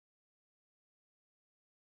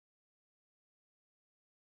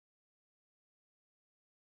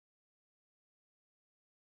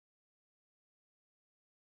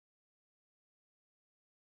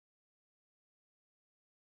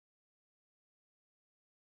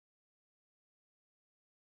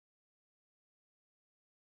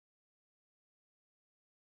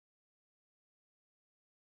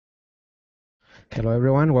Hello,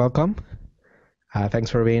 everyone. Welcome.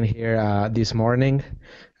 Thanks for being here this morning.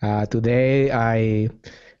 Today,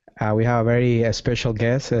 we have a very special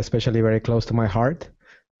guest, especially very close to my heart.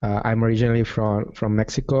 I'm originally from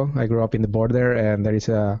Mexico. I grew up in the border, and there is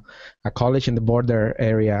a college in the border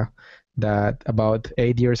area that about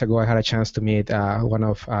 8 years ago I had a chance to meet one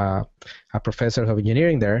of a professor of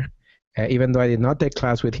engineering there. Even though I did not take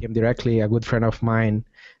class with him directly, a good friend of mine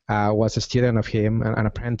was a student of him, an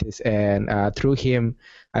apprentice, and through him,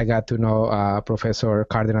 I got to know Professor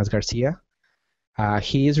Cárdenas Garcia.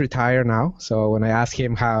 He is retired now, so when I asked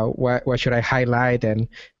him what should I highlight and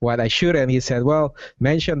what I shouldn't, he said, "Well,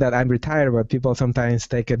 mention that I'm retired, but people sometimes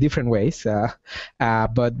take it different ways."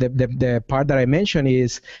 But the part that I mentioned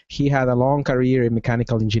is he had a long career in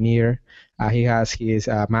mechanical engineer. He has his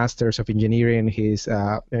master's of engineering, his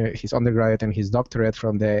undergraduate, and his doctorate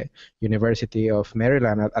from the University of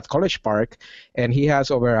Maryland at College Park, and he has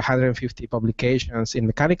over 150 publications in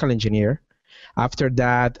mechanical engineer. After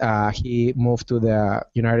that, he moved to the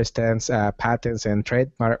United States Patents and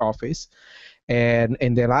Trademark Office. And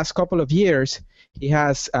in the last couple of years, he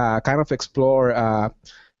has kind of explored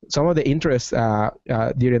some of the interests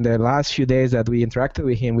during the last few days that we interacted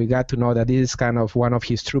with him. We got to know that this is kind of one of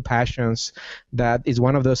his true passions. That is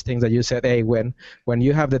one of those things that you said, hey, when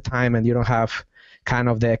you have the time and you don't have kind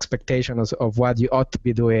of the expectations of what you ought to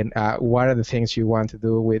be doing, what are the things you want to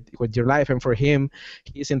do with your life. And for him,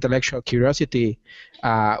 his intellectual curiosity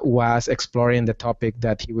was exploring the topic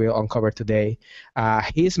that he will uncover today.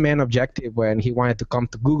 His main objective when he wanted to come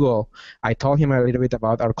to Google, I told him a little bit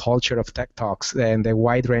about our culture of tech talks and the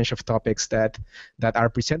wide range of topics that are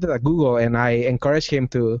presented at Google, and I encouraged him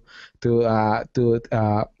to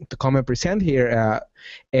come and present here.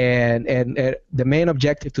 And the main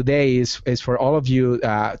objective today is for all of you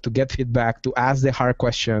to get feedback, to ask the hard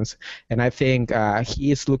questions, and I think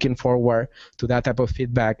he is looking forward to that type of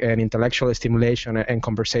feedback and intellectual stimulation and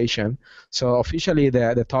conversation. So officially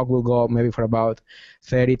the talk will go maybe for about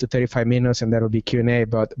 30 to 35 minutes, and there will be Q&A,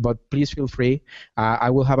 but please feel free. I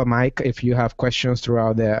will have a mic if you have questions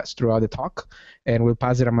throughout the talk, and we'll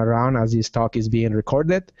pass them around as this talk is being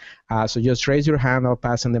recorded. So just raise your hand, I'll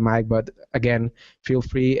pass on the mic, but again, feel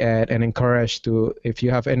free and encouraged to, if you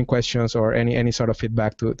have any questions or any sort of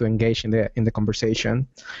feedback, to engage in the conversation.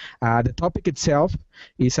 The topic itself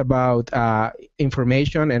is about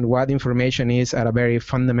information and what information is at a very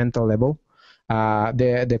fundamental level.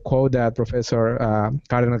 The quote that Professor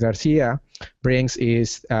Cárdenas Garcia brings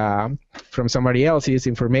is from somebody else, is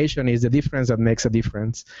information is the difference that makes a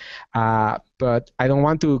difference. But I don't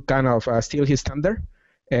want to kind of steal his thunder.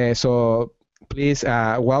 So please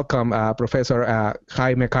welcome Professor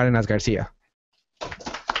Jaime Cárdenas Garcia.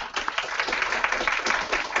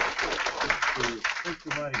 Thank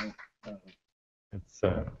you, Mario. It's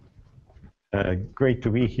great to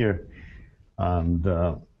be here and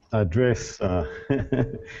address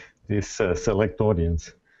this select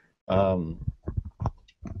audience.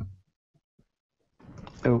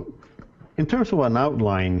 In terms of an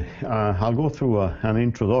outline, I'll go through an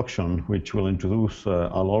introduction which will introduce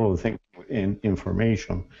a lot of the things in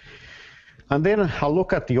information. And then I'll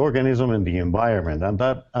look at the organism and the environment, and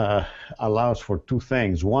that allows for two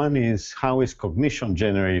things. One is how is cognition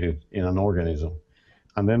generated in an organism,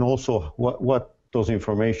 and then also what does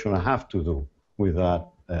information have to do with that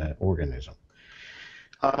organism.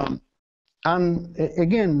 And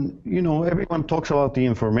again, you know, everyone talks about the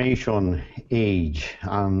information age,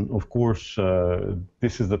 and of course,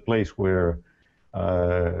 this is the place where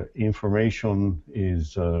information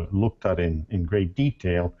is looked at in great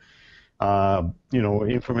detail. You know,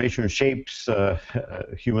 information shapes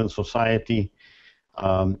human society,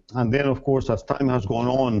 and then, of course, as time has gone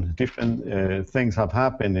on, different things have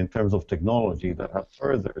happened in terms of technology that have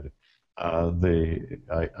furthered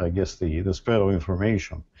I guess the spread of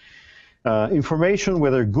information. Information,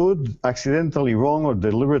 whether good, accidentally wrong, or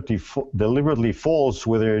deliberately false,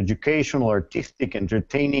 whether educational, artistic,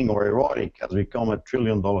 entertaining, or erotic, has become a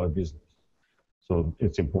trillion-dollar business. So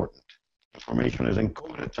it's important. Information is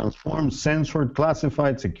encoded, transformed, censored,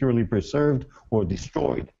 classified, securely preserved, or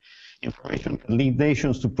destroyed. Information can lead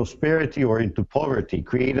nations to prosperity or into poverty,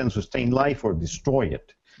 create and sustain life, or destroy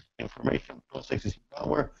it. Information processes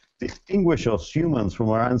power distinguish us humans from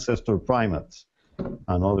our ancestor primates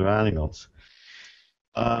and other animals.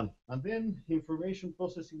 And then information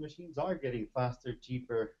processing machines are getting faster,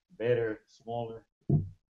 cheaper, better, smaller.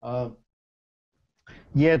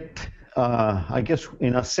 Yet, I guess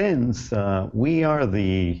in a sense, we are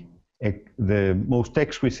the most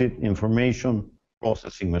exquisite information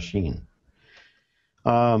processing machine.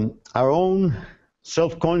 Our own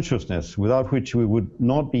Self-consciousness, without which we would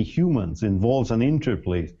not be humans, involves an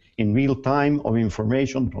interplay in real time of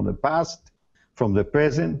information from the past, from the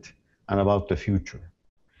present, and about the future.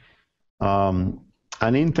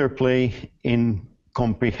 An interplay in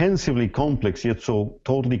comprehensively complex, yet so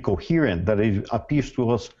totally coherent that it appears to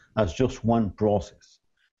us as just one process.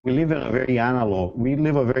 We live a very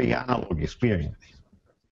analog experience.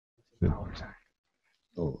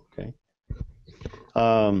 Okay.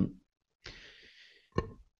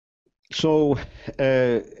 So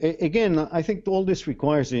again, I think all this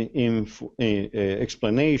requires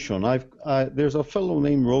explanation. There's a fellow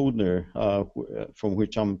named Rodner from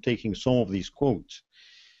which I'm taking some of these quotes.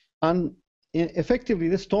 And effectively,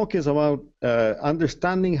 this talk is about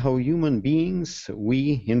understanding how human beings,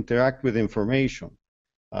 we interact with information.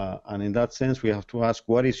 And in that sense, we have to ask,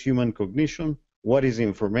 what is human cognition? What is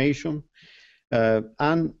information?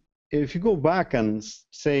 And if you go back and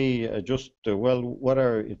say well, what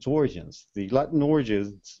are its origins? The Latin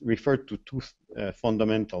origins refer to two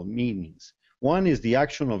fundamental meanings. One is the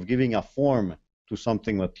action of giving a form to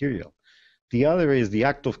something material. The other is the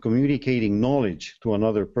act of communicating knowledge to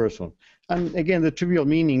another person. And again, the trivial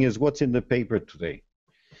meaning is what's in the paper today.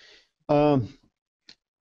 To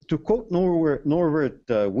quote Norbert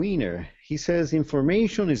Wiener, he says,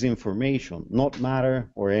 information is information, not matter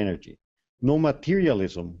or energy. No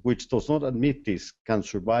materialism, which does not admit this, can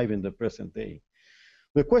survive in the present day.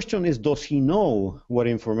 The question is, does he know what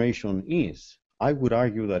information is? I would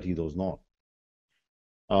argue that he does not.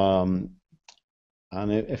 And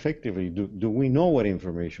effectively, do we know what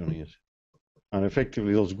information is? And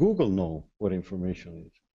effectively, does Google know what information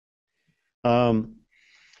is?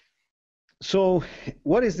 So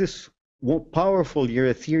what is this powerful yet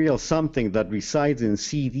ethereal something that resides in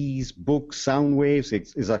CDs, books, sound waves,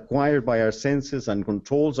 is acquired by our senses and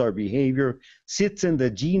controls our behavior, sits in the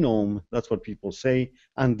genome, that's what people say,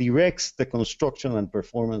 and directs the construction and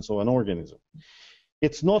performance of an organism?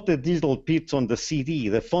 It's not the digital bits on the CD,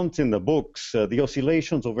 the fonts in the books, the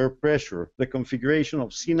oscillations of air pressure, the configuration of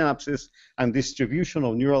synapses and distribution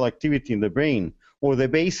of neural activity in the brain, or the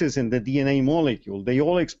bases in the DNA molecule. They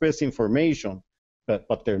all express information,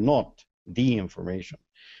 but they're not the information.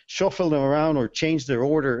 Shuffle them around or change their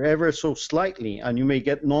order ever so slightly, and you may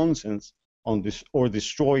get nonsense on this or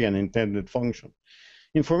destroy an intended function.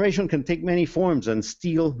 Information can take many forms and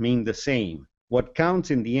still mean the same. What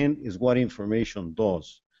counts in the end is what information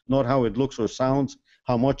does, not how it looks or sounds,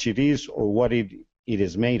 how much it is, or what it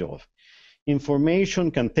is made of.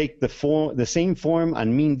 Information can take the same form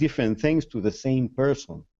and mean different things to the same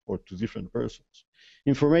person or to different persons.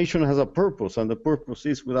 Information has a purpose, and the purpose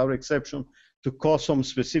is, without exception, to cause some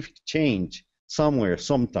specific change somewhere,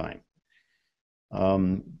 sometime.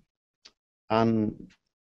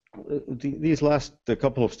 These last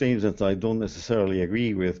couple of statements I don't necessarily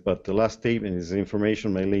agree with, but the last statement is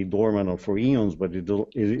information may lay dormant for eons, but it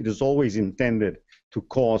is always intended to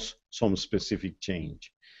cause some specific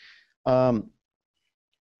change.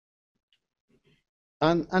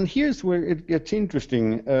 And here's where it gets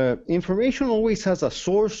interesting. Information always has a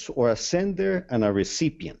source or a sender and a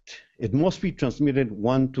recipient. It must be transmitted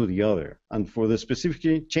one to the other. And for the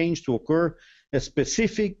specific change to occur, a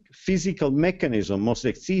specific physical mechanism must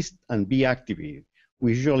exist and be activated.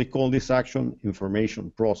 We usually call this action information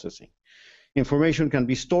processing. Information can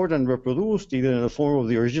be stored and reproduced either in the form of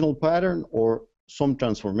the original pattern or some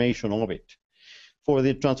transformation of it. For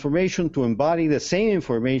the transformation to embody the same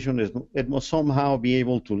information, it must somehow be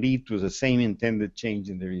able to lead to the same intended change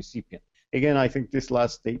in the recipient. Again, I think this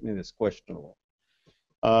last statement is questionable.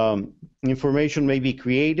 Information may be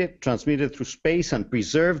created, transmitted through space, and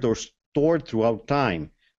preserved or stored throughout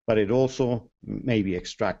time, but it also may be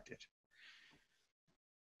extracted.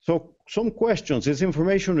 So some questions. Is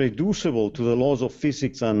information reducible to the laws of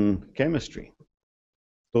physics and chemistry?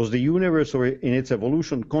 Does the universe or in its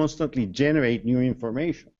evolution constantly generate new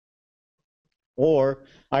information? Or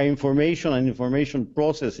are information and information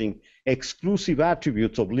processing exclusive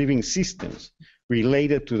attributes of living systems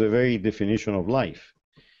related to the very definition of life?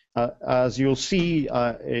 As you'll see,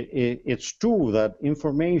 it's true that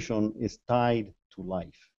information is tied to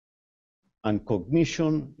life, and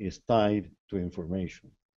cognition is tied to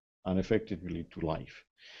information, and effectively to life.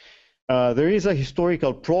 There is a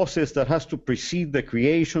historical process that has to precede the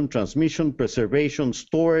creation, transmission, preservation,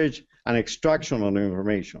 storage, and extraction of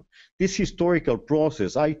information. This historical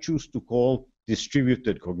process I choose to call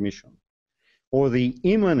distributed cognition, or the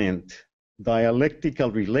immanent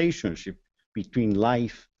dialectical relationship between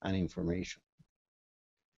life and information.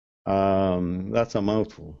 That's a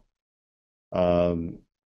mouthful.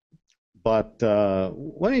 But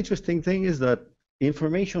one interesting thing is that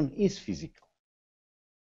information is physical.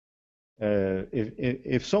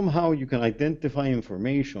 if somehow you can identify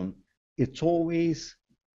information, it's always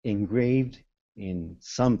engraved in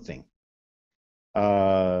something.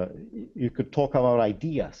 You could talk about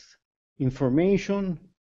ideas. Information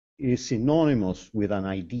is synonymous with an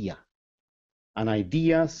idea, and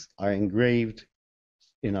ideas are engraved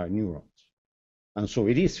in our neurons, and so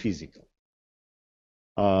it is physical.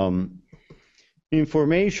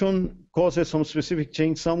 Information causes some specific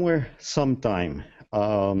change somewhere, sometime.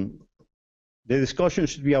 The discussion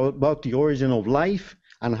should be about the origin of life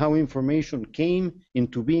and how information came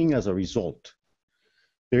into being as a result.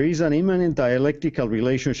 There is an immanent dialectical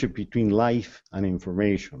relationship between life and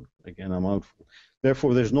information. Again, a mouthful.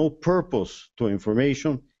 Therefore, there's no purpose to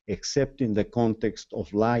information except in the context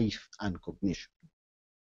of life and cognition.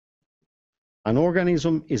 An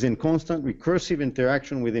organism is in constant recursive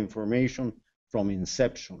interaction with information from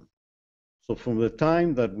inception. So from the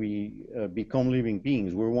time that we become living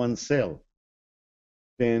beings, we're one cell,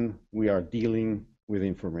 then we are dealing with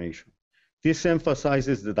information. This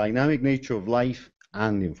emphasizes the dynamic nature of life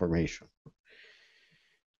and information.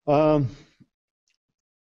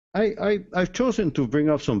 I've chosen to bring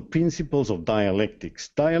up some principles of dialectics.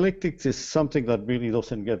 Dialectics is something that really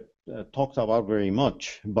doesn't get talked about very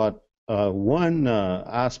much, but one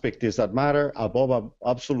aspect is that matter above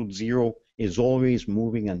absolute zero is always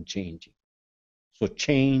moving and changing. So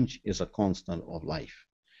change is a constant of life.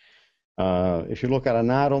 If you look at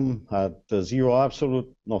an atom at zero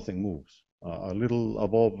absolute, nothing moves. A little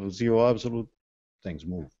above zero absolute, things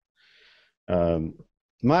move.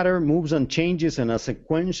 Matter moves and changes in a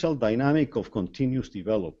sequential dynamic of continuous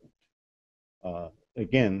development.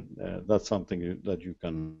 Again, that's something that you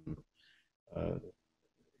can,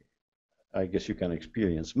 I guess you can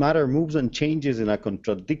experience. Matter moves and changes in a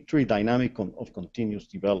contradictory dynamic of continuous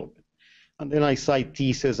development. And then I cite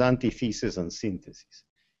thesis, antithesis, and synthesis.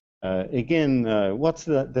 Again, what's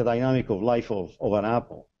the dynamic of life of an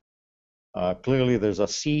apple? Clearly, there's a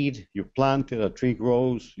seed, you plant it, a tree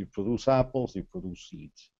grows, you produce apples, you produce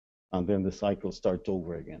seeds, and then the cycle starts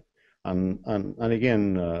over again. And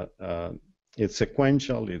again, it's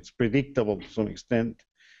sequential, it's predictable to some extent.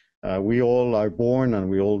 We all are born and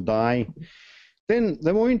we all die. Then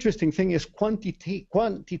the more interesting thing is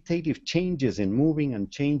quantitative changes in moving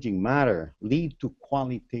and changing matter lead to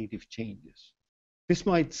qualitative changes. This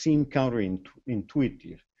might seem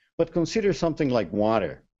counterintuitive, but consider something like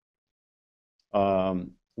water.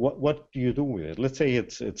 What do you do with it? Let's say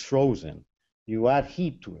it's frozen. You add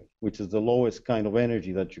heat to it, which is the lowest kind of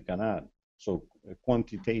energy that you can add, so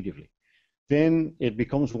quantitatively. Then it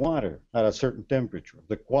becomes water at a certain temperature.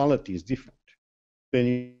 The quality is different.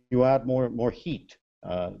 Then you add more heat.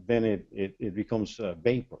 Then it becomes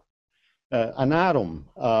vapor. An atom,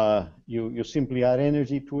 you simply add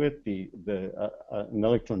energy to it, an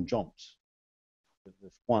electron jumps.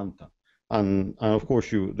 It's quantum. And of course,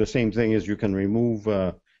 the same thing is you can remove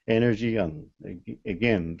energy, and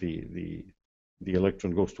again, the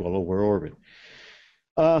electron goes to a lower orbit.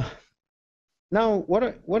 Now,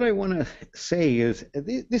 what I want to say is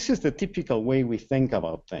this is the typical way we think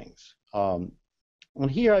about things. And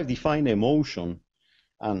here I've defined emotion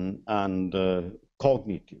and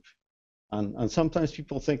cognitive, and sometimes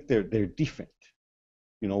people think they're different.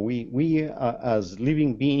 You know, we as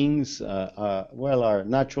living beings, are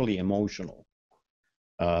naturally emotional,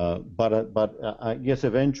 but I guess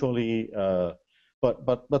eventually,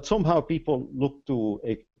 but somehow people look to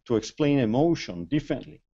explain emotion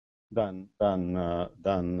differently than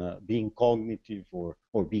being cognitive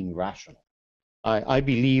or being rational. I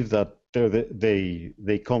believe that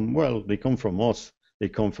they come from us. They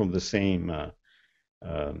come from the same,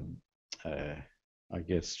 I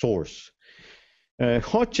guess, source.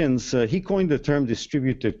 Hutchins, he coined the term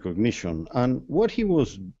distributed cognition, and what he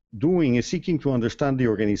was doing is seeking to understand the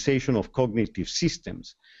organization of cognitive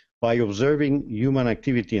systems by observing human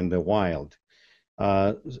activity in the wild.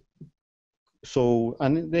 And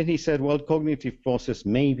then he said, well, cognitive process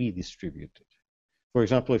may be distributed. For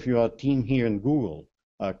example, if you are a team here in Google,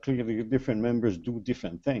 clearly different members do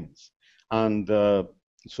different things. And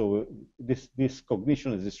so this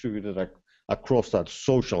cognition is distributed across that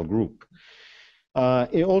social group.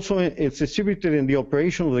 It's distributed in the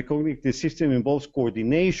operation of the cognitive system involves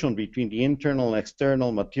coordination between the internal and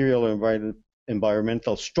external material and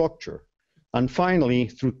environmental structure. And finally,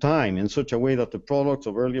 through time, in such a way that the products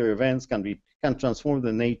of earlier events can transform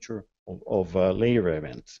the nature of later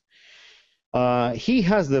events. He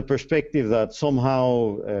has the perspective that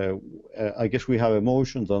somehow, I guess we have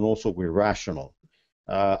emotions and also we're rational.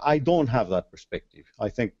 I don't have that perspective. I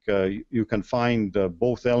think you can find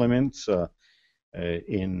both elements.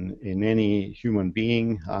 in any human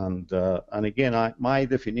being. And again, my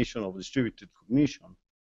definition of distributed cognition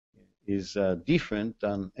is different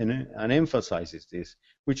and emphasizes this,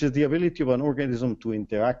 which is the ability of an organism to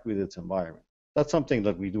interact with its environment. That's something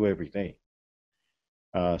that we do every day,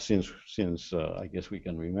 since I guess we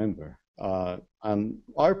can remember. And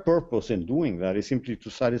our purpose in doing that is simply to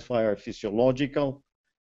satisfy our physiological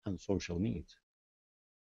and social needs.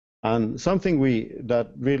 And something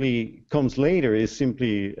that really comes later is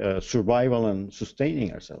simply survival and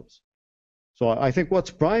sustaining ourselves. So I think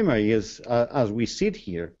what's primary is, as we sit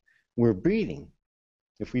here, we're breathing.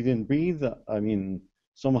 If we didn't breathe, I mean,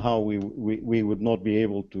 somehow we would not be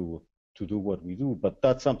able to do what we do. But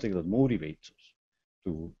that's something that motivates us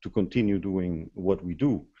to continue doing what we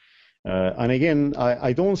do. And again,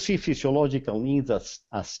 I don't see physiological needs as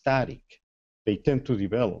static. They tend to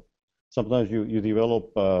develop. Sometimes you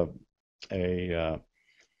develop a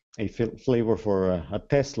flavor for a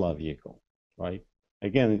Tesla vehicle, right?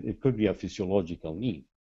 Again, it could be a physiological need,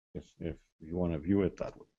 if you want to view it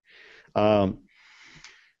that way.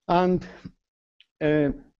 And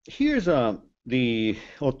here's the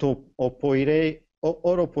autopoietic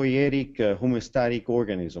homeostatic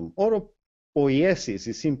organism. Autopoiesis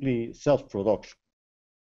is simply self-production.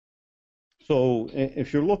 So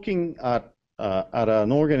if you're looking at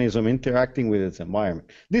an organism interacting with its environment,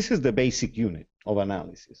 this is the basic unit of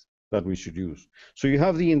analysis that we should use. So you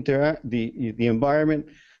have the environment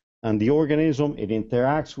and the organism. It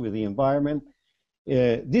interacts with the environment.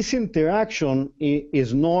 This interaction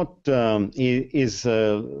is not, let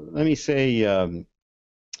me say,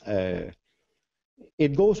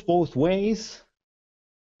 it goes both ways,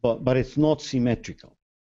 but it's not symmetrical.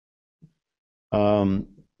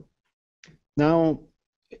 Now,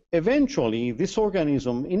 eventually, this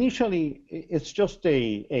organism, initially, it's just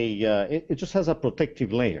it just has a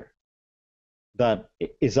protective layer that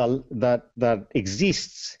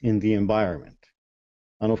exists in the environment.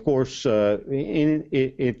 And of course,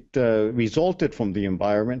 it resulted from the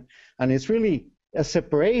environment, and it's really a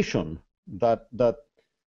separation that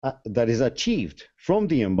is achieved from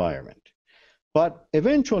the environment. But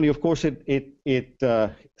eventually, of course, it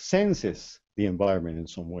senses the environment in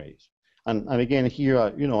some ways. And again,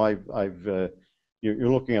 here, you know,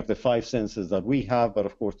 you're looking at the 5 senses that we have, but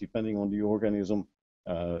of course, depending on the organism,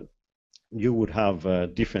 you would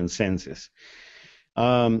have different senses.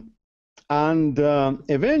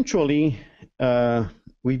 Eventually,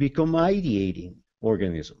 we become ideating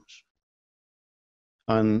organisms.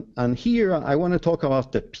 And here, I want to talk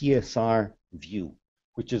about the PSR view,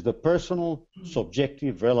 which is the personal,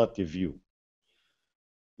 subjective, relative view.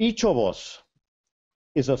 Each of us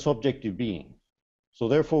is a subjective being. So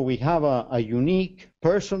therefore, we have a unique,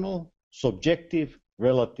 personal, subjective,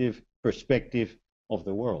 relative perspective of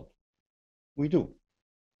the world. We do.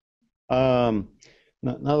 Now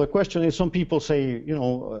the question is, some people say, you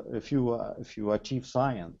know, if you achieve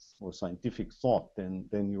science or scientific thought, then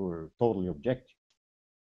you're totally objective.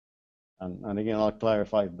 And again, I'll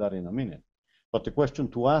clarify that in a minute. But the question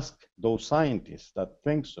to ask those scientists that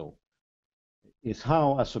think so is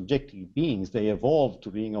how, as subjective beings, they evolved to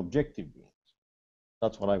being objective beings.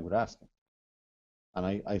 That's what I would ask them. And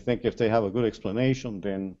I think if they have a good explanation,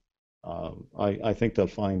 then I think they'll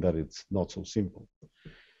find that it's not so simple.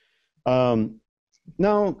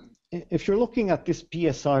 Now, if you're looking at this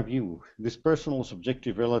PSR view, this personal,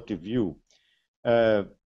 subjective, relative view,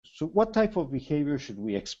 so what type of behavior should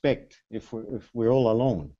we expect if we're all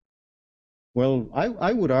alone? Well,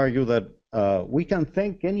 I would argue that we can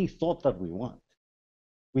think any thought that we want.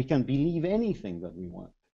 We can believe anything that we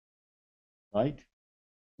want, right?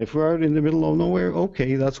 If we're out in the middle of nowhere,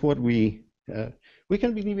 okay, that's what we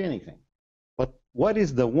can believe anything. But what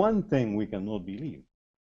is the one thing we cannot believe?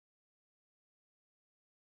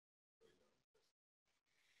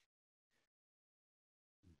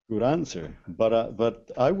 Good answer,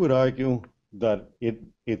 but I would argue that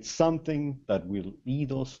it's something that will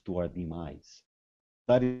lead us to our demise.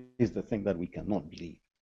 That is the thing that we cannot believe,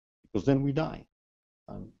 because then we die,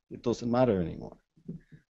 and it doesn't matter anymore,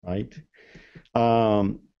 right?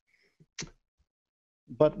 But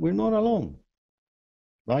we're not alone,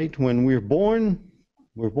 right? When we're born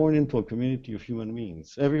into a community of human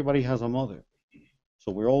beings. Everybody has a mother,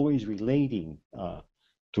 so we're always relating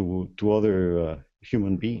to other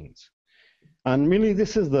human beings, and really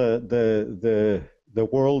this is the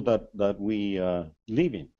world that we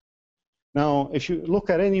live in. Now, if you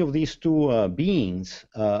look at any of these two beings,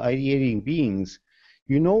 ideating beings,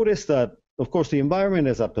 you notice that, of course, the environment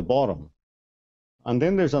is at the bottom, and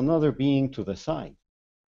then there's another being to the side.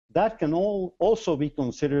 That can also be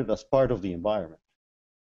considered as part of the environment,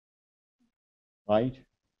 right?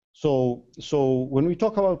 So when we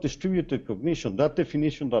talk about distributed cognition, that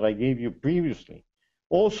definition that I gave you previously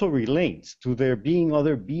also relates to there being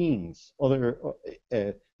other beings,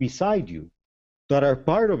 beside you, that are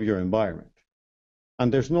part of your environment.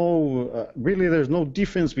 And there's no, really there's no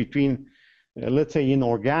difference between, let's say,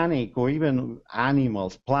 inorganic or even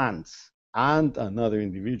animals, plants, and another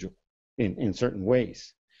individual in certain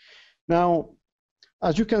ways. Now,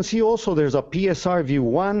 as you can see also, there's a PSR view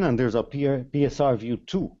 1 and there's a PSR view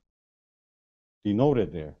 2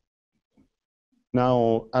 denoted there.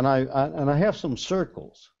 Now, and I have some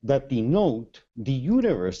circles that denote the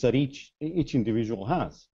universe that each individual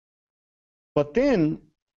has. But then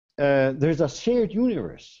there's a shared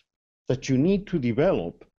universe that you need to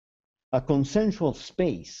develop, a consensual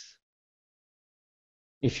space,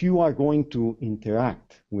 if you are going to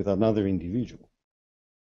interact with another individual.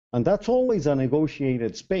 And that's always a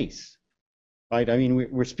negotiated space, right? I mean,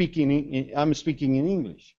 we're speaking, I'm speaking in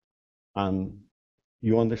English, and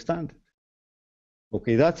you understand it.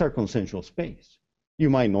 Okay, that's our consensual space. You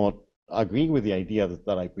might not agree with the idea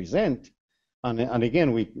that I present, and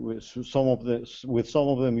again, with some of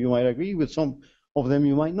them you might agree, with some of them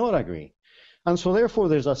you might not agree. And so therefore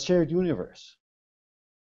there's a shared universe.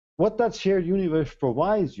 What that shared universe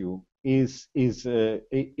provides you is an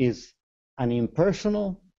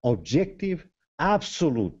impersonal, objective,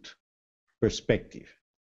 absolute perspective,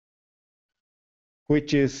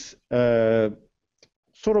 which is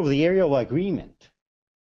sort of the area of agreement,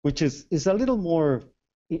 which is a little more,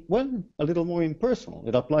 well, a little more impersonal.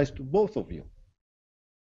 It applies to both of you,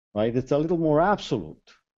 right? It's a little more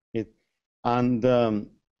absolute. It's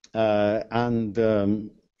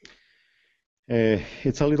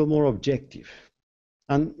a little more objective.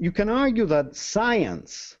 And you can argue that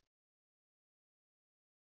science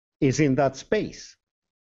is in that space,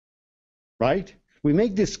 right? We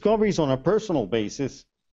make discoveries on a personal basis,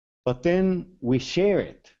 but then we share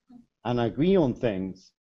it and agree on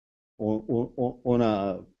things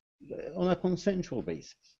on a consensual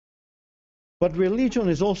basis. But religion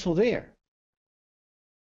is also there.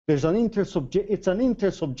 There's an it's an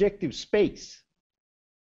intersubjective space,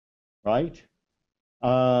 right?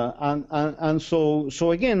 And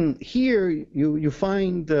so again, here you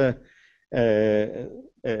find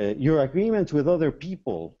your agreement with other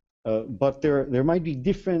people, but there might be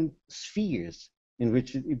different spheres in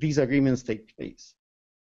which these agreements take place.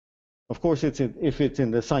 Of course, if it's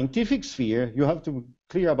in the scientific sphere, you have to be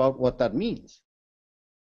clear about what that means,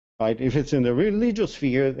 right? If it's in the religious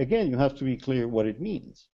sphere, again, you have to be clear what it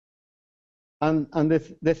means. And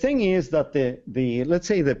the thing is that let's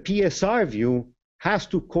say the PSR view has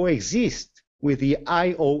to coexist with the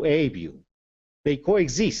IOA view. They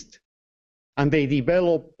coexist, and they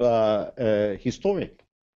develop historically,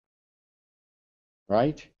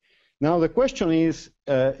 right? Now the question is,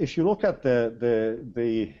 if you look at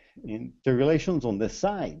the relations on the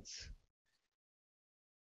sides,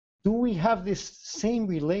 do we have this same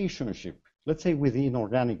relationship, let's say, with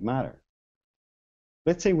inorganic matter?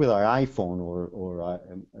 Let's say with our iPhone or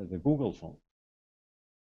the Google phone.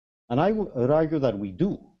 And I would argue that we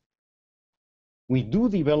do. We do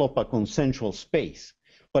develop a consensual space,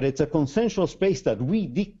 but it's a consensual space that we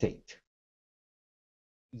dictate.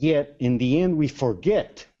 Yet, in the end, we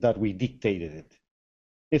forget that we dictated it.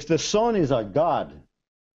 If the sun is our God,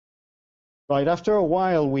 right, after a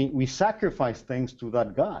while, we sacrifice things to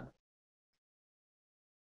that God.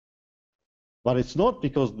 But it's not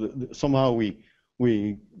because somehow we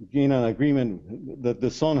gain an agreement that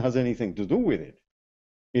the sun has anything to do with it.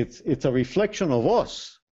 It's a reflection of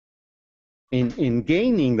us in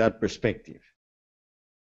gaining that perspective,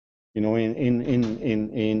 you know,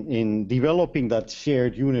 in developing that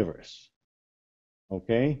shared universe.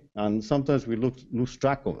 Okay, and sometimes we lose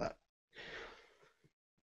track of that.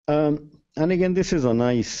 And again, this is a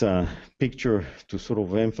nice picture to sort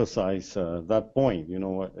of emphasize that point, you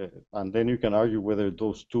know, and then you can argue whether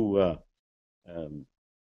those two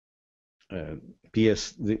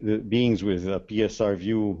the beings with PSR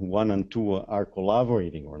view 1 and 2 are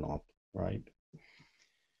collaborating or not, right?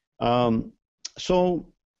 So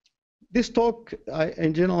this talk,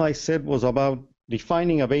 in general, I said was about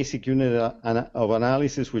defining a basic unit of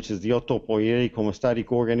analysis, which is the autopoietic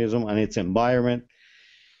homeostatic organism and its environment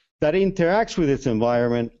that interacts with its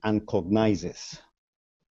environment and cognizes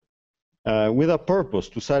with a purpose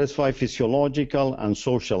to satisfy physiological and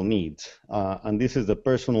social needs. And this is the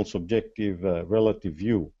personal subjective relative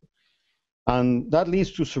view. And that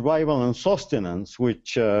leads to survival and sustenance,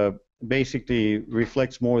 which basically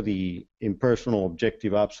reflects more the impersonal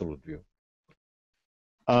objective absolute view.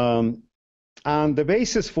 And the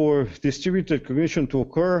basis for distributed cognition to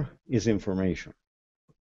occur is information.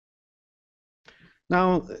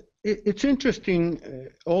 Now, it's interesting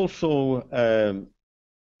also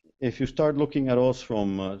if you start looking at us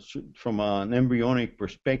from an embryonic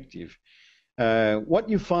perspective. What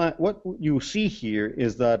you see here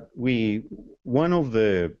is that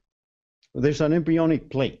there's an embryonic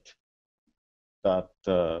plate that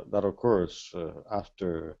occurs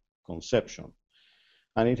after conception,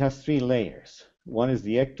 and it has 3 layers. One is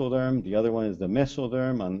the ectoderm, the other one is the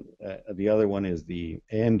mesoderm, and the other one is the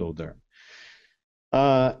endoderm.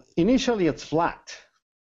 Initially, it's flat,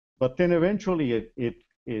 but then eventually it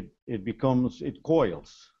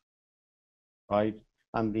coils, right?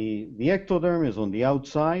 And the ectoderm is on the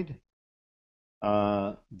outside.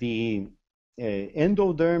 The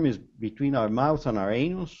endoderm is between our mouth and our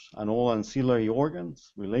anus and all ancillary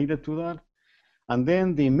organs related to that. And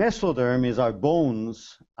then the mesoderm is our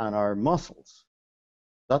bones and our muscles.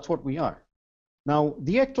 That's what we are. Now,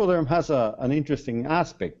 the ectoderm has an interesting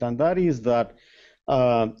aspect, and that is that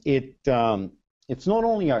it's not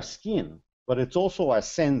only our skin, but it's also our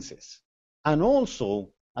senses, and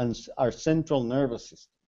also our central nervous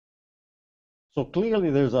system. So clearly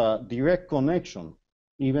there's a direct connection,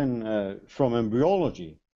 even from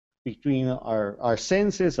embryology, between our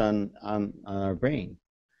senses and our brain.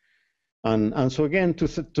 And so again, to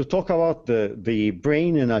talk about the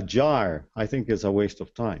brain in a jar, I think is a waste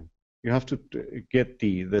of time. You have to get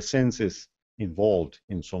the senses involved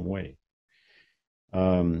in some way.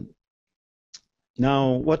 Now,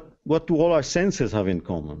 what do all our senses have in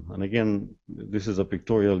common? And again, this is a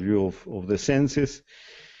pictorial view of the senses.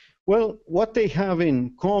 Well, what they have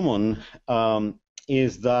in common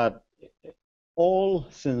is that all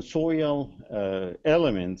sensorial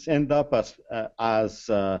elements end up as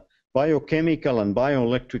biochemical and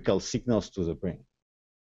bioelectrical signals to the brain.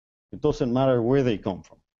 It doesn't matter where they come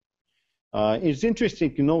from. It's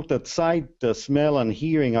interesting to note that sight, smell, and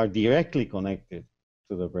hearing are directly connected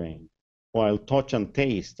to the brain, while touch and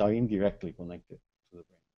taste are indirectly connected to the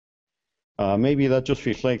brain. Maybe that just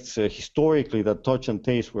reflects historically that touch and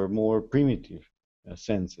taste were more primitive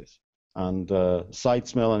senses, and sight,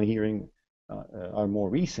 smell, and hearing are more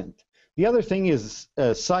recent. The other thing is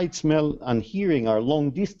sight, smell, and hearing are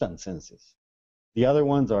long-distance senses. The other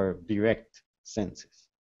ones are direct senses.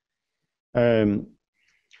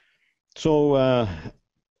 So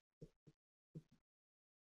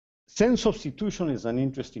sense substitution is an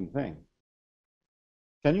interesting thing.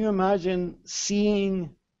 Can you imagine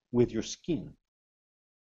seeing with your skin?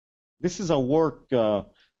 This is a work that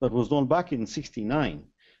was done back in '69,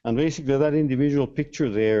 and basically that individual picture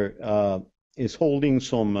there is holding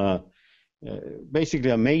some, basically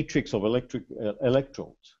a matrix of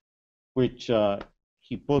electrodes, which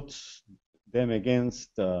he puts them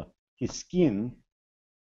against his skin,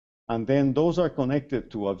 and then those are connected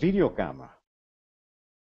to a video camera.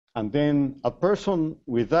 And then a person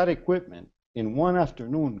with that equipment in one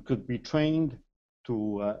afternoon could be trained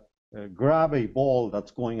to grab a ball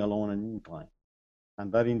that's going along an incline,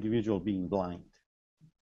 and that individual being blind.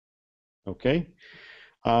 Okay?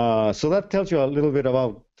 So that tells you a little bit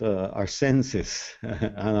about our senses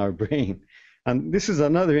and our brain. And this is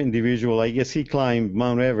another individual. I guess he climbed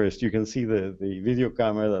Mount Everest. You can see the video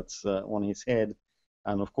camera that's on his head.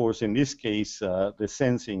 And of course, in this case, the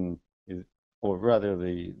sensing, or rather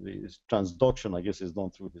the transduction, I guess, is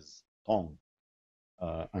done through his tongue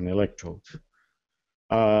and electrodes.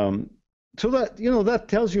 So that, that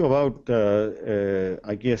tells you about,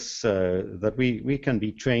 I guess, that we can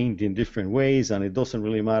be trained in different ways, and it doesn't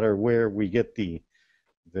really matter where we get the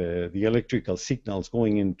electrical signals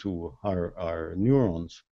going into our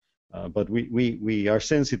neurons, but we are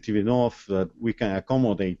sensitive enough that we can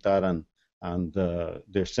accommodate that and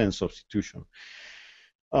their sense substitution.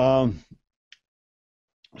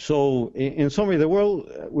 So in summary, the world,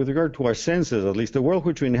 with regard to our senses, at least the world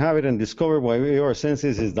which we inhabit and discover by way of our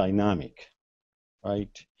senses is dynamic,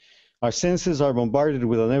 right? Our senses are bombarded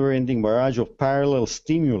with a never-ending barrage of parallel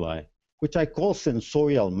stimuli, which I call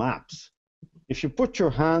sensorial maps. If you put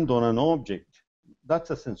your hand on an object, that's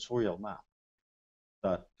a sensorial map.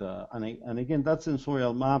 And again, that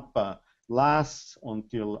sensorial map lasts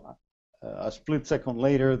until a split second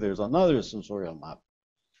later, there's another sensorial map,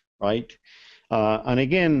 right? And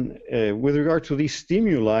again, with regard to these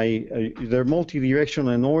stimuli, they're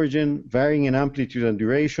multi-directional in origin, varying in amplitude and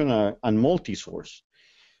duration, and multi-source.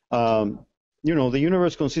 The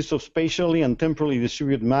universe consists of spatially and temporally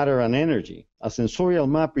distributed matter and energy. A sensorial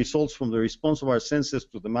map results from the response of our senses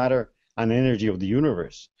to the matter and energy of the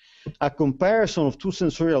universe. A comparison of two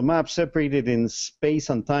sensorial maps separated in space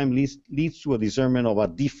and time leads to a discernment of a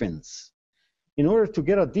difference. In order to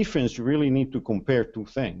get a difference, you really need to compare two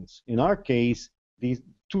things. In our case, these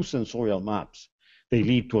two sensorial maps. they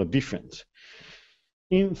lead to a difference.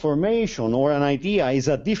 Information or an idea is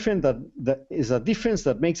a difference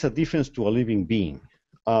that makes a difference to a living being.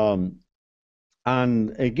 And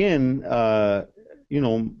again, you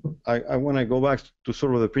know, I want to go back to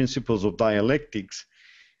sort of the principles of dialectics.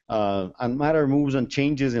 And matter moves and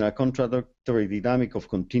changes in a contradictory dynamic of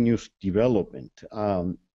continuous development.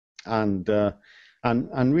 And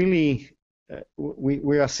really,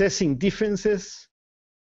 we're assessing differences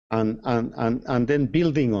and then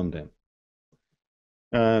building on them.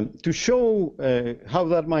 To show how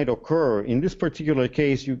that might occur, in this particular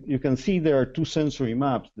case, you can see there are two sensory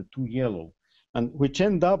maps, the two yellow, and which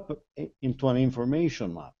end up into an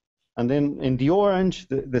information map. And then in the orange,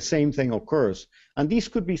 the same thing occurs. And these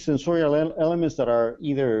could be sensorial elements that are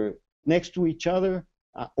either next to each other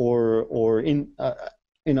or in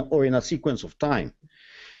a sequence of time.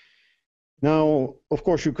 Now, of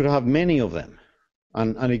course, you could have many of them.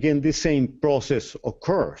 And again, this same process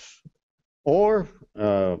occurs. Or,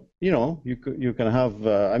 you know, you can have,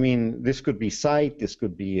 I mean, this could be sight, this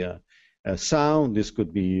could be a sound, this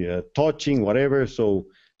could be touching, whatever. So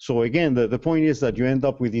again, the point is that you end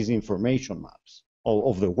up with these information maps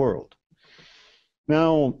of the world.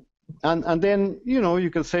 Now, and then, you know, you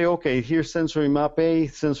can say, okay, here's sensory map A,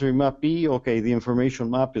 sensory map B. Okay, the information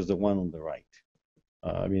map is the one on the right.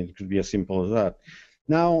 I mean, it could be as simple as that.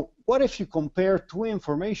 Now, what if you compare two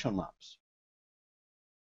information maps?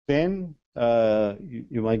 Then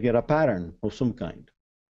you might get a pattern of some kind.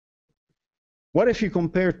 What if you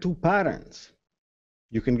compare two patterns?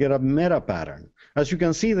 You can get a meta pattern. As you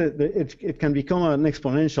can see, it can become an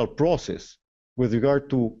exponential process with regard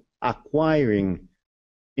to acquiring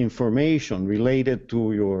information related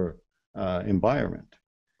to your environment.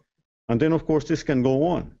 And then, of course, this can go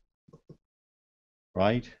on,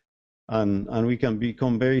 right? And we can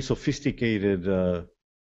become very sophisticated, I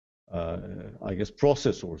guess,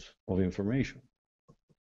 processors of information.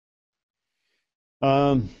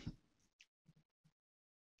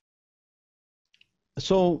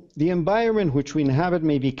 So the environment which we inhabit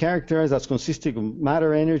may be characterized as consisting of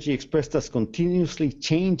matter energy expressed as continuously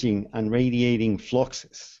changing and radiating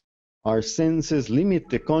fluxes. Our senses limit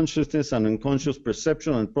the consciousness and unconscious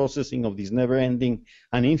perception and processing of these never-ending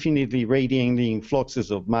and infinitely radiating fluxes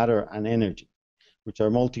of matter and energy, which are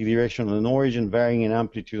multidirectional in origin, varying in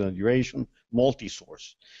amplitude and duration,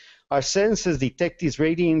 multi-source. Our senses detect these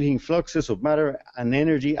radiating fluxes of matter and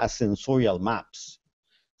energy as sensorial maps.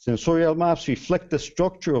 Sensorial maps reflect the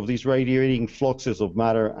structure of these radiating fluxes of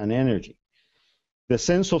matter and energy. The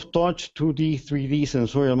sense of touch, 2D, 3D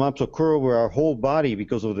sensorial maps occur over our whole body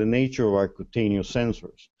because of the nature of our cutaneous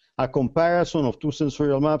sensors. A comparison of two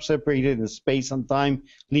sensorial maps separated in space and time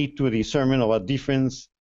lead to a discernment of a difference,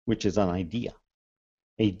 which is an idea.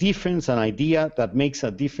 A difference, an idea that makes a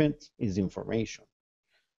difference is information.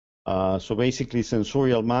 So basically,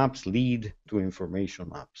 sensorial maps lead to information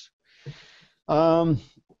maps.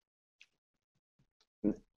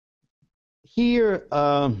 Here,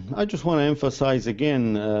 I just want to emphasize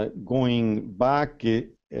again, going back to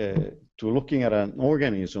looking at an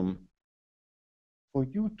organism, for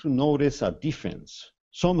you to notice a difference,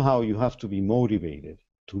 somehow you have to be motivated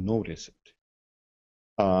to notice it.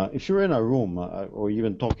 If you're in a room or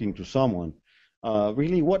even talking to someone,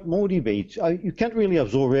 really what motivates, you can't really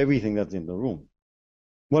absorb everything that's in the room.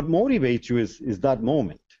 What motivates you is that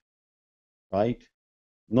moment, right?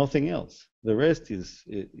 Nothing else. The rest is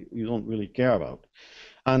you don't really care about.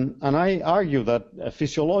 And I argue that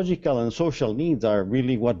physiological and social needs are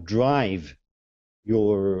really what drive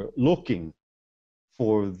your looking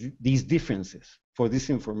for these differences, for this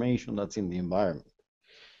information that's in the environment.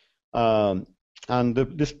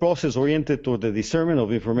 This process oriented toward the discernment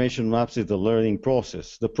of information maps is the learning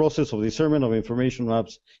process. The process of discernment of information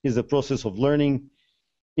maps is the process of learning.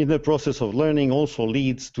 In the process of learning also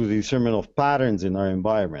leads to the discernment of patterns in our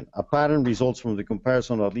environment. A pattern results from the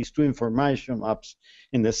comparison of at least two information maps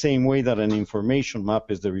in the same way that an information map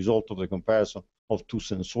is the result of the comparison of two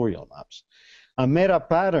sensorial maps. A meta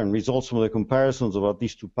pattern results from the comparisons of at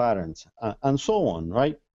least two patterns, and so on,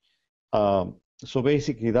 right? So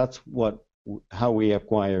basically, that's how we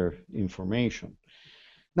acquire information.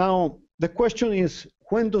 Now, the question is,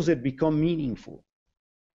 when does it become meaningful?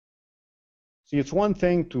 See, it's one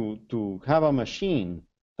thing to have a machine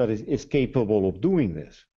that is capable of doing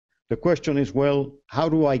this. The question is, well, how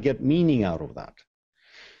do I get meaning out of that?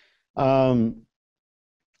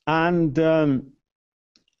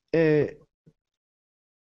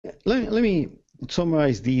 Let me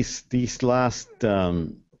summarize these last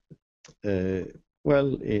slides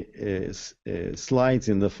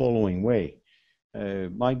in the following way.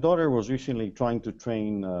 My daughter was recently trying to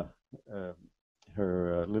train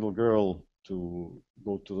her little girl to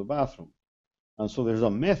go to the bathroom. And so there's a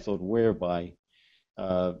method whereby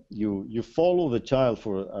you follow the child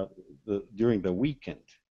for during the weekend,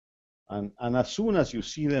 and as soon as you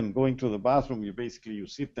see them going to the bathroom, you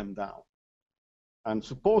sit them down, and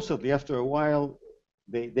supposedly after a while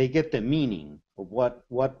they get the meaning of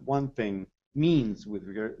what one thing means with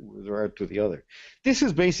regard to the other. This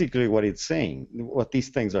is basically what it's saying, what these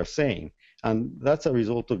things are saying, and that's a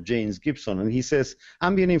result of James Gibson. And he says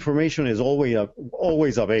ambient information is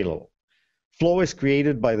always available. Flow is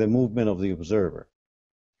created by the movement of the observer,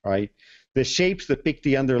 right? The shapes depict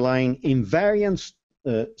the underlying invariant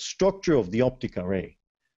structure of the optic array.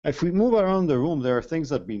 If we move around the room, there are things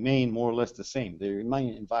that remain more or less the same. They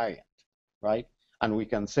remain invariant, right? And we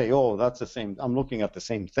can say, oh, that's the same. I'm looking at the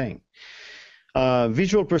same thing.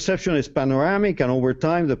 Visual perception is panoramic, and over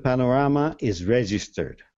time, the panorama is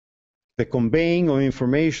registered. The conveying of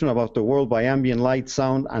information about the world by ambient light,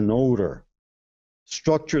 sound, and odor.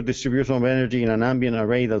 Structured distribution of energy in an ambient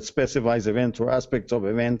array that specifies events or aspects of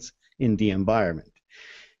events in the environment.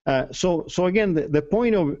 So again, the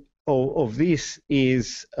point of this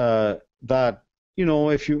is that, you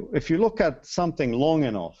know, if you look at something long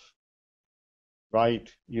enough, right,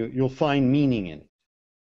 you'll find meaning in it,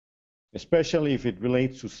 especially if it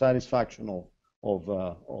relates to satisfaction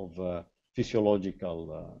of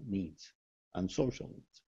physiological needs and social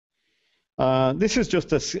needs. This is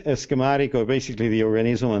just a schematic of basically the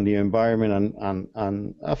organism and the environment,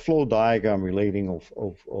 and a flow diagram relating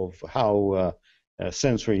of how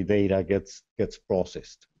sensory data gets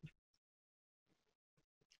processed.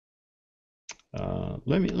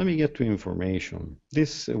 Let me get to information.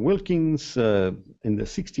 This Wilkins in the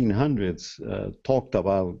 1600s talked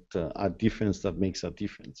about a difference that makes a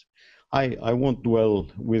difference. I won't dwell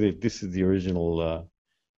with it. This is the original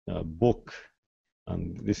book,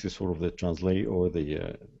 and this is sort of the translate or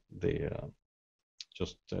the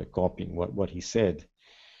just copying what he said.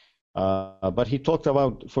 But he talked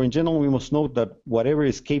about, for in general, we must note that whatever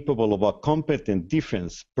is capable of a competent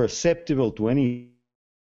difference perceptible to any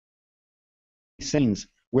sense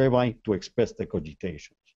whereby to express the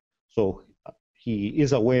cogitations. So he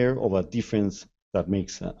is aware of a difference that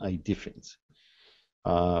makes a difference,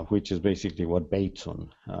 which is basically what Bateson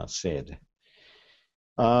said.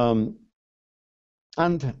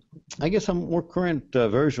 And I guess a more current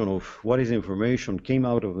version of what is information came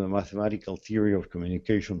out of the mathematical theory of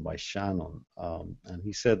communication by Shannon. And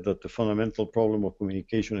he said that the fundamental problem of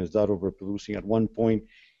communication is that of reproducing at one point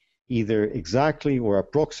either exactly or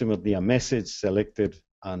approximately a message selected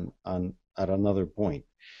at another point.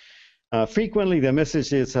 Frequently, the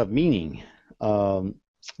messages have meaning,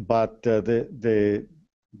 but the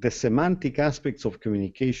semantic aspects of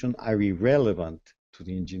communication are irrelevant to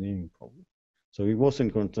the engineering problem. So he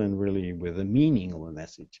wasn't concerned really with the meaning of a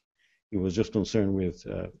message. He was just concerned with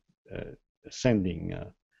sending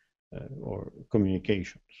or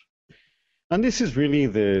communications. And this is really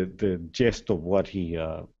the gist of what he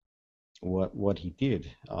did.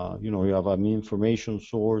 You know, you have an information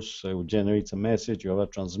source which generates a message. You have a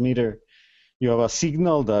transmitter. You have a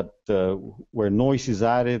signal that where noise is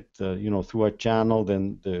added, you know, through a channel.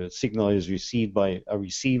 Then the signal is received by a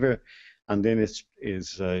receiver, and then is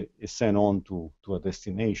sent on to a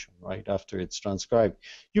destination, right, after it's transcribed.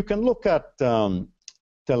 You can look at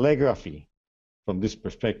telegraphy from this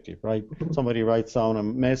perspective, right? Somebody writes down a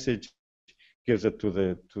message, gives it to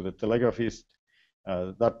the telegraphist.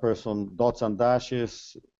 That person dots and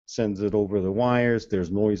dashes, sends it over the wires.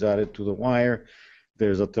 There's noise added to the wire.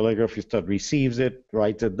 There's a telegraphist that receives it,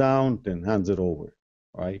 writes it down, then hands it over,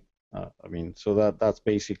 right? I mean, so that's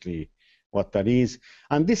basically what that is.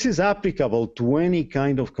 And this is applicable to any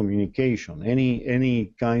kind of communication,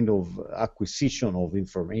 any kind of acquisition of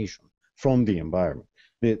information from the environment.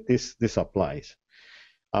 This applies.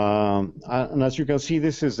 And as you can see,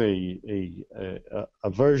 this is a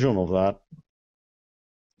version of that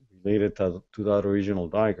related to that original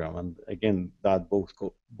diagram. And again, that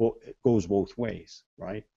goes both ways,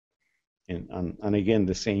 right? And again,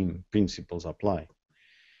 the same principles apply.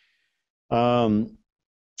 Let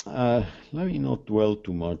me not dwell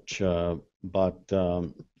too much, but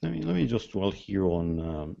let me just dwell here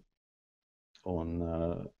on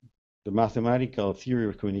the mathematical theory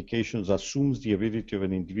of communications assumes the ability of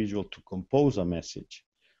an individual to compose a message.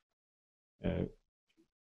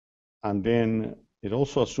 And then it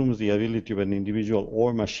also assumes the ability of an individual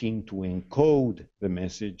or machine to encode the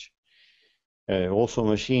message, also a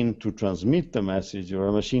machine to transmit the message, or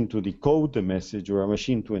a machine to decode the message, or a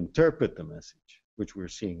machine to interpret the message, which we're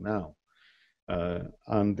seeing now.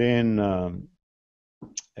 And then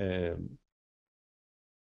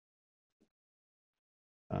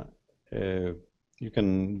you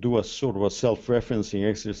can do a sort of a self-referencing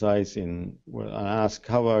exercise and ask,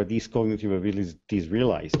 how are these cognitive abilities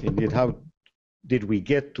realized? Indeed, how did we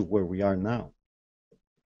get to where we are now?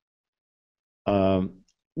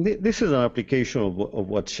 This is an application of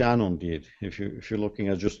what Shannon did. If you're looking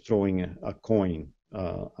at just throwing a coin,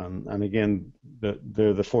 and again,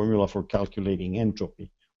 the formula for calculating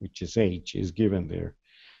entropy, which is H, is given there.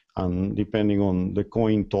 And depending on the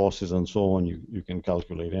coin tosses and so on, you can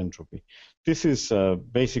calculate entropy. This is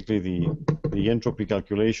basically the entropy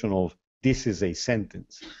calculation of this is a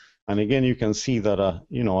sentence. And again, you can see that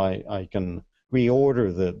I can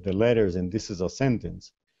reorder the letters and this is a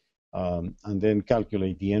sentence, and then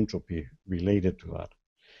calculate the entropy related to that.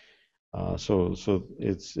 So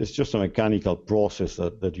it's just a mechanical process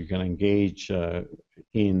that you can engage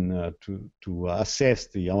in to assess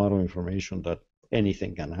the amount of information that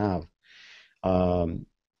anything can have.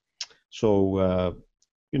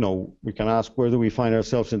 We can ask, where do we find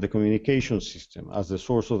ourselves in the communication system? As the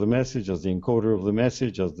source of the message, as the encoder of the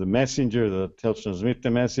message, as the messenger that helps transmit the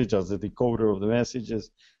message, as the decoder of the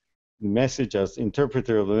message, as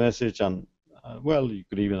interpreter of the message, and well, you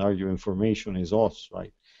could even argue information is us,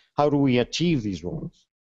 right? How do we achieve these roles?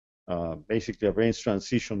 Basically, a brain's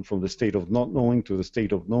transition from the state of not knowing to the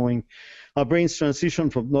state of knowing, a brain's transition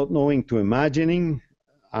from not knowing to imagining,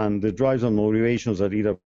 and the drives and motivations that lead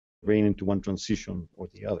a brain into one transition or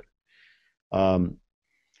the other.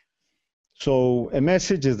 So a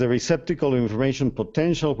message is the receptacle of information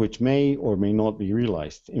potential, which may or may not be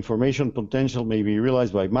realized. Information potential may be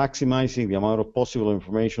realized by maximizing the amount of possible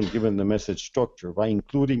information given the message structure, by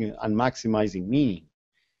including and maximizing meaning,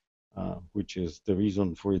 which is the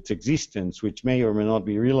reason for its existence, which may or may not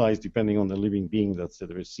be realized depending on the living being that's the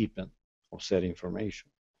recipient of said information.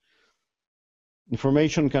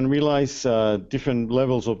 Information can realize different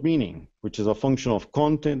levels of meaning, which is a function of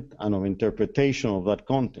content and of interpretation of that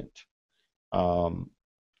content.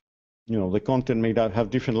 The content may have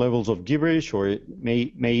different levels of gibberish, or it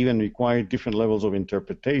may even require different levels of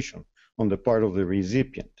interpretation on the part of the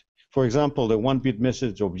recipient. For example, the one-bit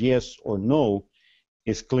message of yes or no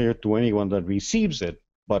is clear to anyone that receives it,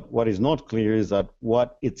 but what is not clear is that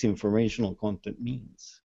what its informational content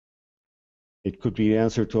means. It could be the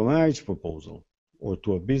answer to a marriage proposal or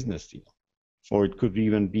to a business deal, or it could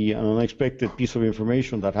even be an unexpected piece of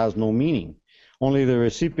information that has no meaning. Only the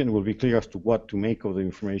recipient will be clear as to what to make of the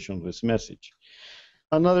information of this message.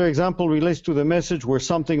 Another example relates to the message where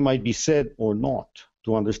something might be said or not.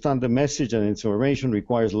 To understand the message and its information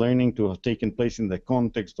requires learning to have taken place in the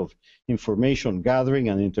context of information gathering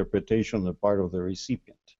and interpretation on the part of the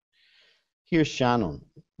recipient. Here's Shannon,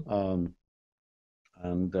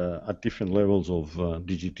 and at different levels of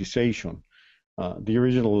digitization. The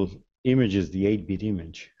original image is the 8-bit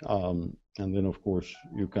image, and then of course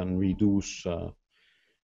you can reduce the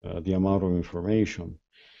amount of information.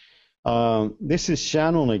 This is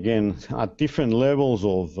Shannon again at different levels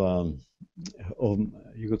of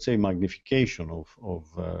you could say magnification of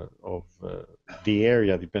the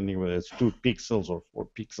area, depending whether it's 2 pixels or 4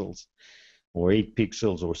 pixels or 8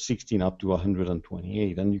 pixels or 16 up to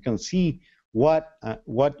 128, and you can see what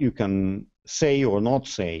you can say or not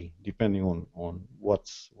say depending on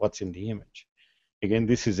what's in the image. Again,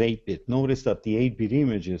 this is 8-bit. Notice that the 8-bit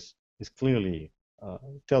image is clearly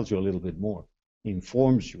tells you a little bit more,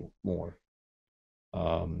 informs you more.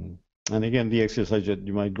 And again, the exercise that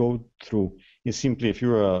you might go through is simply, if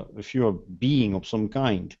you're a being of some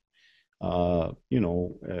kind,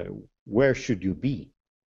 where should you be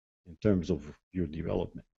in terms of your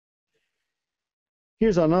development?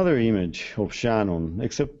 Here's another image of Shannon,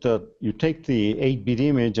 except that you take the 8-bit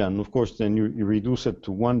image and, of course, then you reduce it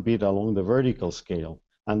to 1 bit along the vertical scale,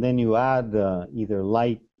 and then you add either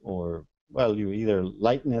light or, well, you either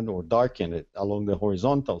lighten it or darken it along the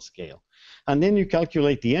horizontal scale. And then you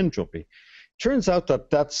calculate the entropy. Turns out that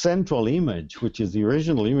that central image, which is the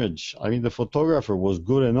original image, I mean, the photographer was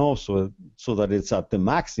good enough so that it's at the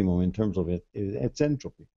maximum in terms of its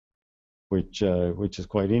entropy, which is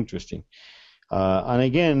quite interesting. And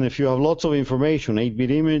again, if you have lots of information,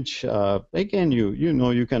 8-bit image, again,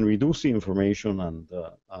 you can reduce the information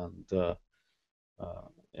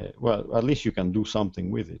well, at least you can do something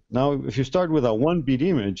with it. Now, if you start with a 1-bit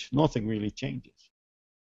image, nothing really changes.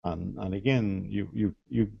 And again,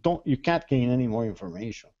 you can't gain any more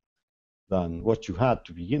information than what you had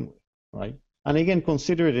to begin with, right? And again,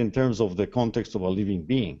 consider it in terms of the context of a living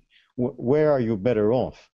being. Where are you better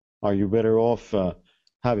off? Are you better off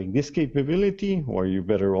having this capability, or are you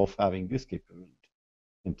better off having this capability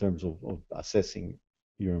in terms of assessing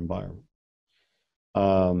your environment?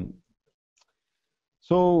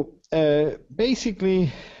 So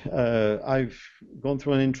basically, I've gone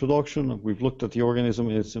through an introduction. We've looked at the organism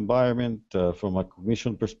and its environment from a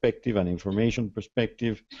cognition perspective and information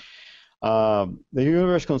perspective. The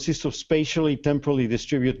universe consists of spatially, temporally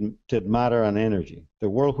distributed matter and energy. The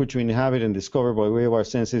world which we inhabit and discover by way of our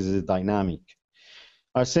senses is dynamic.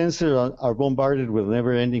 Our senses are bombarded with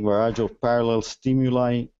never-ending barrage of parallel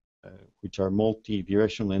stimuli, which are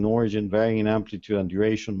multi-directional in origin, varying in amplitude and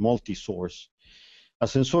duration, multi-source. A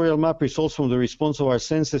sensorial map results from the response of our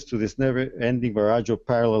senses to this never-ending barrage of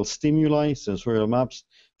parallel stimuli, sensorial maps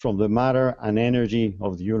from the matter and energy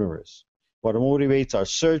of the universe. What motivates our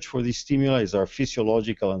search for these stimuli is our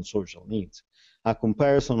physiological and social needs. A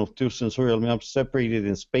comparison of two sensorial maps separated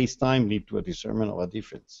in space-time lead to a discernment of a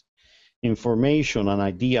difference. Information, an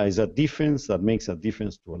idea, is a difference that makes a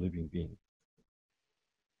difference to a living being.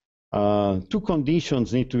 Two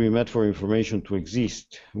conditions need to be met for information to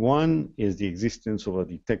exist. One is the existence of a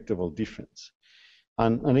detectable difference.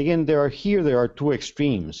 And again, there are two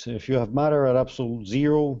extremes. If you have matter at absolute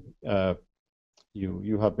zero,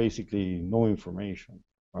 you have basically no information,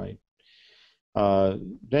 right?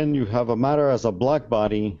 Then you have a matter as a black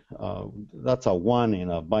body. That's a one in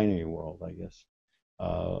a binary world, I guess.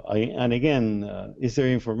 And again, is there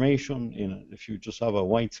information if you just have a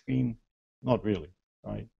white screen? Not really,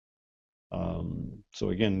 right?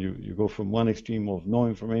 So again, you go from one extreme of no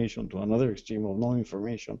information to another extreme of no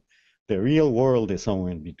information. The real world is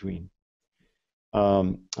somewhere in between.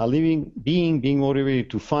 A living being motivated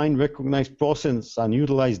to find, recognize, process, and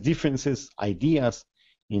utilize differences, ideas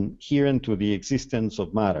inherent to the existence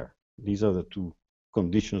of matter. These are the two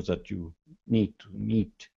conditions that you need to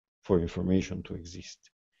meet for information to exist.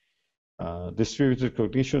 Distributed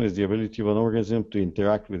cognition is the ability of an organism to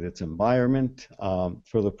interact with its environment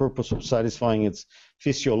for the purpose of satisfying its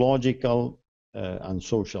physiological and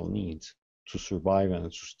social needs to survive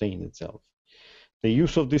and sustain itself. The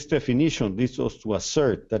use of this definition leads us to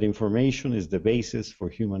assert that information is the basis for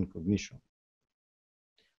human cognition.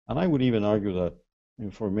 And I would even argue that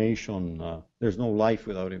information, there's no life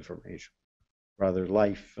without information. Rather,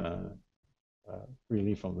 life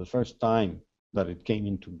really from the first time that it came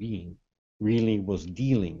into being really was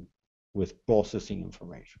dealing with processing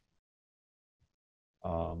information.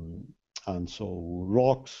 And so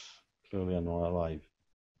rocks clearly are not alive.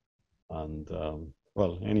 And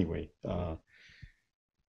well, anyway,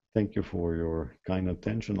 thank you for your kind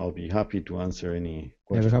attention. I'll be happy to answer any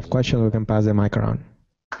questions. If you have questions, we can pass the mic around.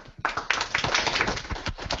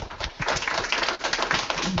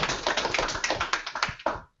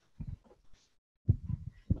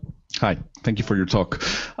 Hi, thank you for your talk.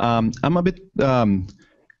 I'm a bit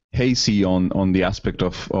hazy on the aspect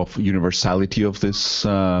of universality of this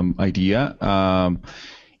idea.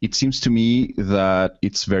 It seems to me that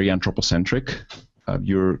it's very anthropocentric.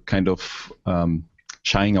 You're kind of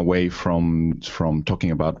shying away from talking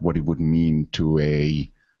about what it would mean to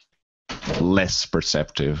a less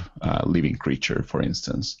perceptive living creature, for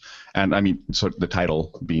instance. And I mean, so the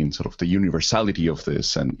title being sort of the universality of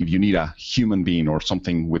this, and if you need a human being or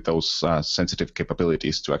something with those sensitive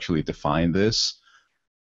capabilities to actually define this,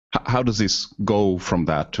 how does this go from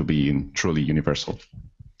that to being truly universal?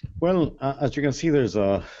 Well, as you can see, there's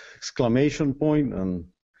a exclamation point and,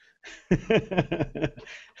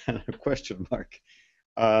 and a question mark.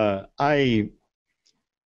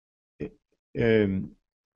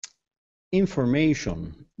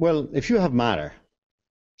 Information, well, if you have matter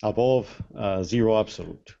above zero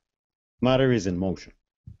absolute, matter is in motion.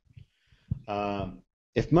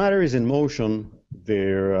 If matter is in motion,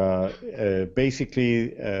 there basically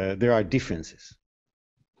there are differences.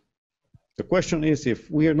 The question is if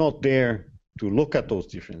we are not there to look at those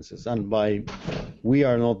differences, and by we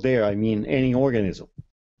are not there, I mean any organism,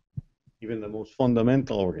 even the most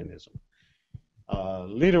fundamental organism.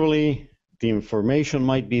 Literally, the information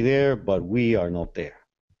might be there, but we are not there.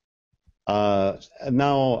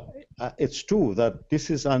 Now, it's true that this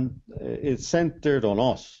is it's centered on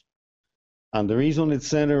us. And the reason it's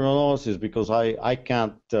centered on us is because I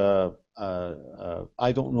can't, I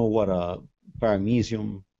don't know what a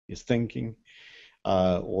paramecium is thinking,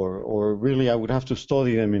 or really I would have to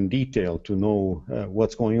study them in detail to know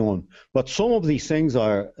what's going on. But some of these things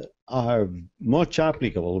are much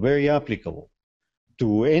applicable, very applicable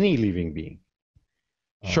to any living being.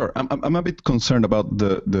 Sure, I'm a bit concerned about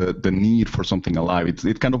the need for something alive.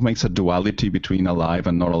 It kind of makes a duality between alive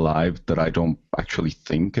and not alive that I don't actually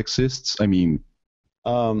think exists. I mean,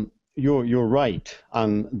 you're right,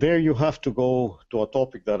 and there you have to go to a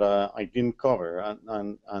topic that I didn't cover,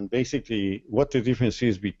 and basically what the difference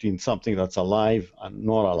is between something that's alive and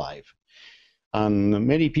not alive. And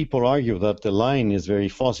many people argue that the line is very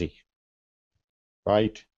fuzzy,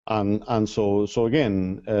 right? And so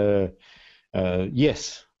again,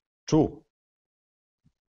 yes, true.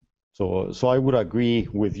 So I would agree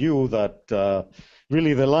with you that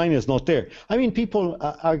really the line is not there. I mean, people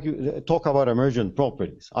talk about emergent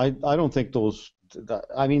properties. I don't think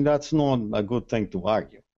I mean, that's not a good thing to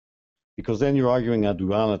argue, because then you're arguing a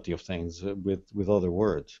duality of things with other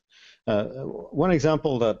words. One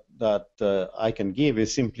example that I can give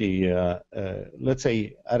is simply, let's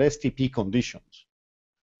say, at STP conditions,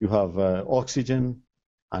 you have oxygen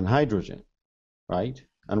and hydrogen, right?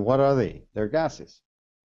 And what are they? They're gases.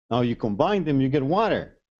 Now you combine them, you get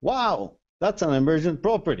water. Wow, that's an emergent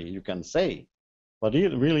property, you can say. But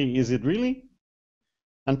is it really?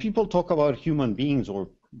 And people talk about human beings or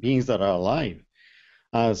beings that are alive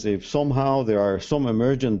as if somehow there are some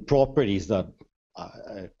emergent properties that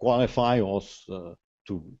qualify us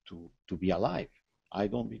to be alive. I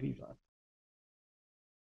don't believe that.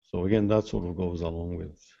 So again, that sort of goes along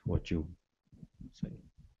with what you say.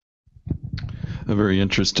 A very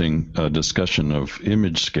interesting discussion of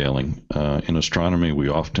image scaling. In astronomy, we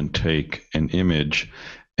often take an image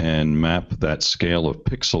and map that scale of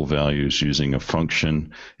pixel values using a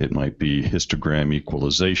function. It might be histogram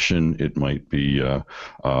equalization. It might be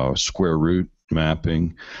square root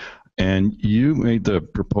mapping. And you made the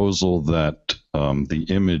proposal that the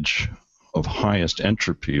image of highest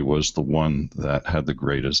entropy was the one that had the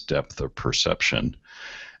greatest depth of perception.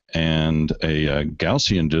 And a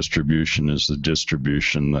Gaussian distribution is the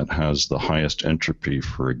distribution that has the highest entropy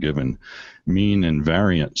for a given mean and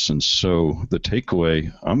variance. And so the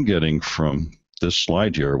takeaway I'm getting from this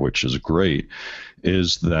slide here, which is great,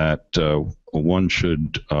 is that one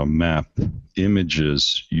should map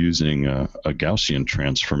images using a Gaussian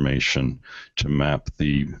transformation to map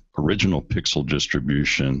the original pixel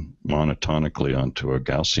distribution monotonically onto a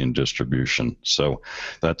Gaussian distribution. So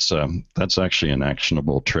that's actually an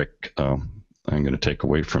actionable trick I'm going to take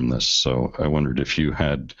away from this. So I wondered if you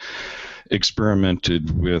had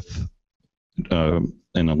experimented with an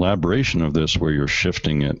elaboration of this where you're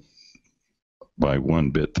shifting it by one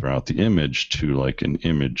bit throughout the image to like an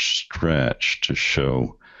image stretch to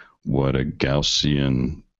show what a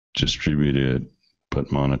Gaussian distributed but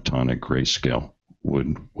monotonic grayscale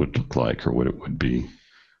would look like, or what it would be.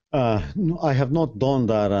 No, I have not done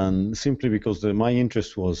that, and simply because my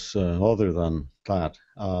interest was other than that.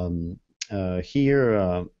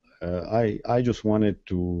 Here, I just wanted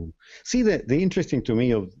to see the interesting to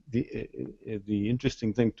me of the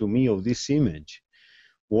interesting thing to me of this image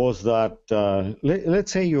was that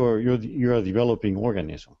let's say you're a developing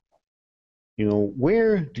organism. You know,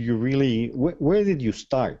 where do you really where did you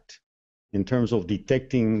start in terms of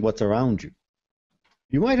detecting what's around you?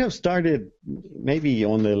 You might have started maybe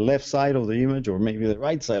on the left side of the image or maybe the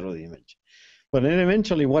right side of the image, but then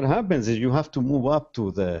eventually what happens is you have to move up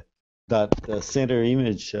to that center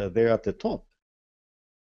image there at the top.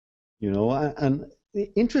 You know, and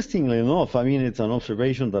interestingly enough, I mean, it's an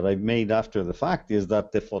observation that I made after the fact, is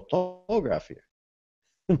that the photography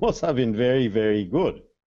must have been very, very good.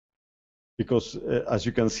 Because as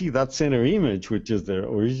you can see, that center image, which is the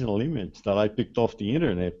original image that I picked off the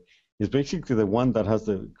internet, is basically the one that has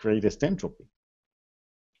the greatest entropy.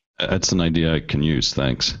 That's an idea I can use,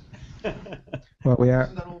 thanks. Well, we are.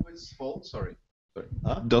 Doesn't that always hold? Sorry.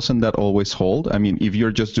 Huh? Doesn't that always hold? I mean, if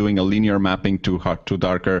you're just doing a linear mapping to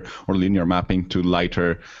darker or linear mapping to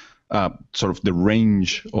lighter, sort of the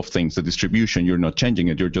range of things, the distribution, you're not changing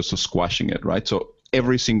it, you're just squashing it, right? So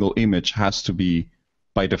every single image has to be,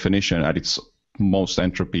 by definition, at its most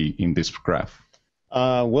entropy in this graph.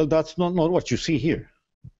 Well, that's not what you see here,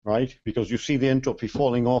 right? Because you see the entropy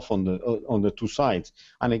falling off on the two sides.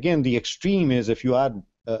 And again, the extreme is if you add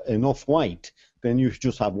enough white, then you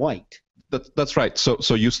just have white. That's right.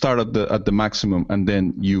 So you start at the maximum, and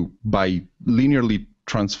then you, by linearly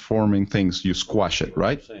transforming things, you squash it,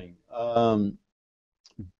 right?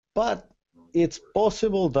 But it's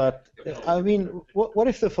possible that, I mean, what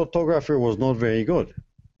if the photographer was not very good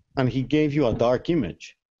and he gave you a dark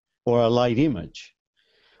image or a light image,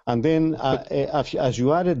 and then as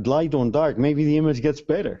you added light on dark, maybe the image gets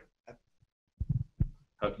better?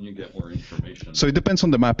 How can you get more information? So it depends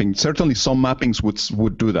on the mapping. Certainly some mappings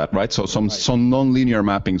would do that, right? So some non-linear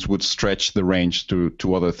mappings would stretch the range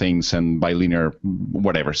to other things, and bilinear,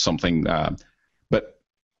 whatever, something. But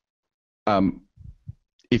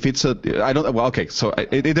if it's okay. So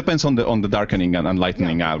it depends on the darkening and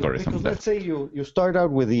lightening algorithm. Because let's say you start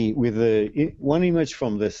out with the one image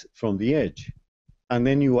from the edge, and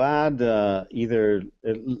then you add either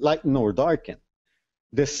lighten or darken.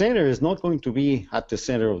 the center is not going to be at the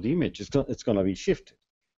center of the image. It's going to be shifted,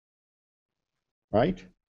 right?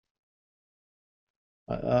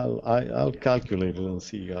 I'll calculate it and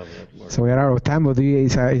see how that works. So we are out of time, but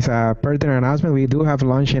it's a pertinent announcement. We do have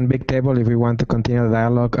lunch in Big Table if we want to continue the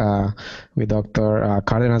dialogue with Dr.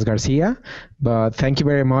 Cárdenas Garcia. But thank you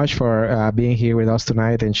very much for being here with us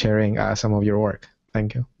tonight and sharing some of your work.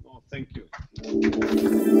 Thank you. Oh, thank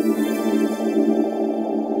you.